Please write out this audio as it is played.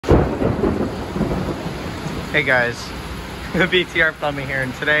Hey guys, the BTR Plumbing here,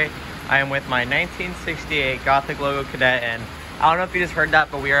 and today I am with my 1968 Gothic logo Cadet, and I don't know if you just heard that,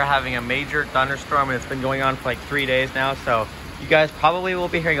 but we are having a major thunderstorm and it's been going on for like 3 days now, so you guys probably will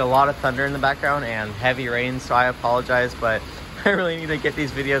be hearing a lot of thunder in the background and heavy rain, so I apologize, but I really need to get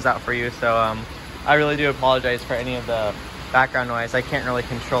these videos out for you, so I really do apologize for any of the background noise. I can't really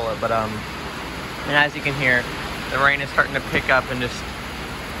control it, but and as you can hear, the rain is starting to pick up and just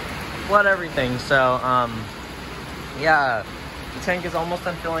flood everything, so yeah, the tank is almost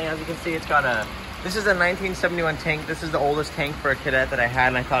done filling. As you can see, it's got this is a 1971 tank. This is the oldest tank for a Cadet that I had,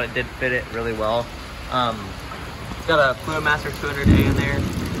 and I thought it did fit it really well. It's got a Fluid Master 200A in there.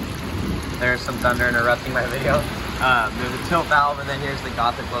 There's some thunder interrupting my video. There's a tilt valve, and then here's the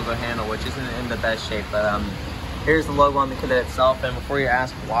Gothic logo handle, which isn't in the best shape, but here's the logo on the Cadet itself. And before you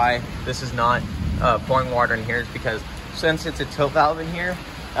ask why this is not pouring water in here, it's because since it's a tilt valve in here,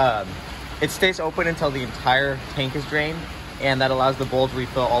 it stays open until the entire tank is drained, and that allows the bowl to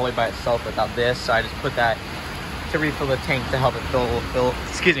refill all the way by itself without this. So I just put that to refill the tank to help it fill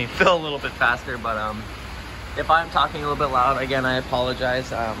a little bit faster. But if I'm talking a little bit loud, again, I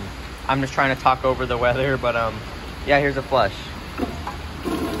apologize. I'm just trying to talk over the weather, but yeah, here's a flush.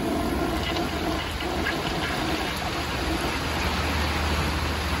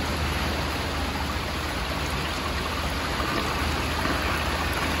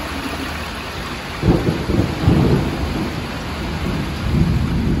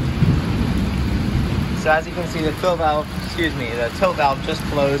 So as you can see, the tilt valve just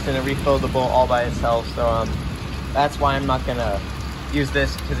closed and it refilled the bowl all by itself. So that's why I'm not gonna use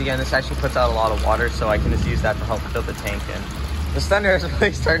this, because again, this actually puts out a lot of water, so I can just use that to help fill the tank. And the thunder is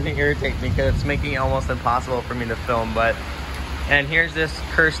really starting to irritate me because it's making it almost impossible for me to film. And here's this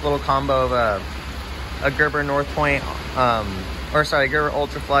cursed little combo of a Gerber North Point, Gerber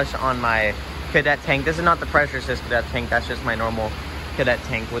Ultra Flush on my Cadet tank. This is not the pressure assist Cadet tank, that's just my normal Cadet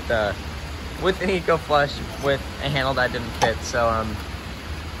tank with an Eco Flush with a handle that didn't fit. So and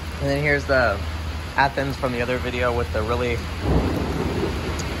then here's the Athens from the other video with the really,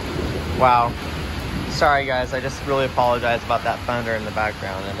 wow, sorry guys, I just really apologize about that thunder in the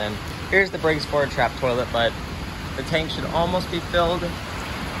background. And then here's the Briggs Ford Trap toilet, but the tank should almost be filled.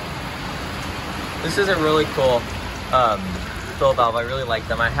 This is a really cool fill valve. I really like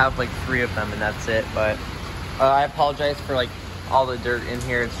them. I have like 3 of them and that's it, but I apologize for like all the dirt in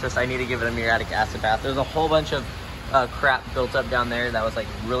here. It's just I need to give it a muriatic acid bath. There's a whole bunch of crap built up down there that was like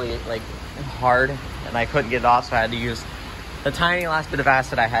really like hard, and I couldn't get it off, so I had to use the tiny last bit of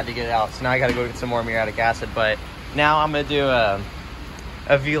acid I had to get it out. So now I got to go get some more muriatic acid. But now I'm gonna do a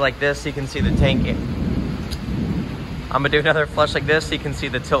view like this so you can see the tank. I'm gonna do another flush like this so you can see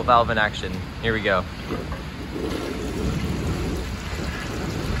the tilt valve in action. Here we go.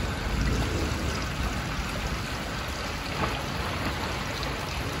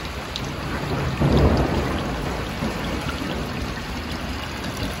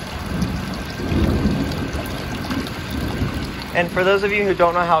 And for those of you who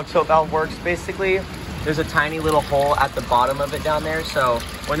don't know how a tilt valve works, basically, there's a tiny little hole at the bottom of it down there. So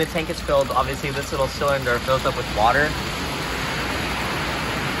when the tank is filled, obviously this little cylinder fills up with water.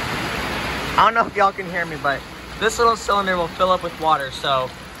 I don't know if y'all can hear me, but this little cylinder will fill up with water. So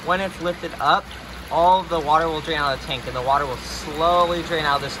when it's lifted up, all of the water will drain out of the tank, and the water will slowly drain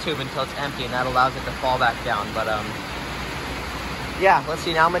out of this tube until it's empty, and that allows it to fall back down. But yeah, let's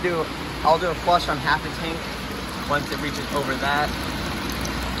see. Now I'll do a flush on half the tank once it reaches over that,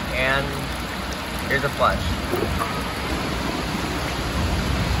 and here's a flush.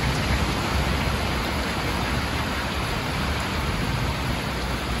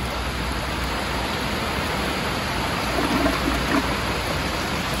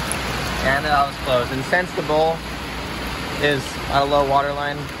 And that was closed. And since the bowl is at a low water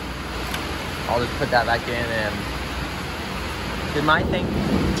line, I'll just put that back in. And did my thing,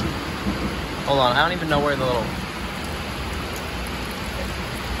 hold on, I don't even know where the little,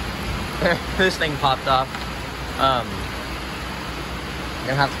 this thing popped off. I'm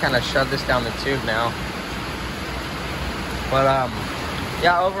gonna have to kind of shove this down the tube now. But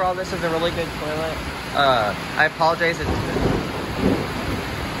yeah, overall this is a really good toilet. I apologize.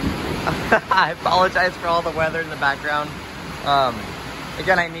 I apologize for all the weather in the background.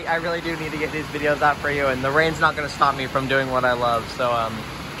 Again, I really do need to get these videos out for you, and the rain's not gonna stop me from doing what I love. So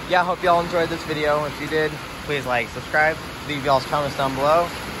yeah, I hope y'all enjoyed this video. If you did, please like, subscribe, leave y'all's comments down below,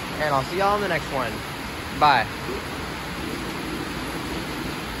 and I'll see y'all in the next one. Bye.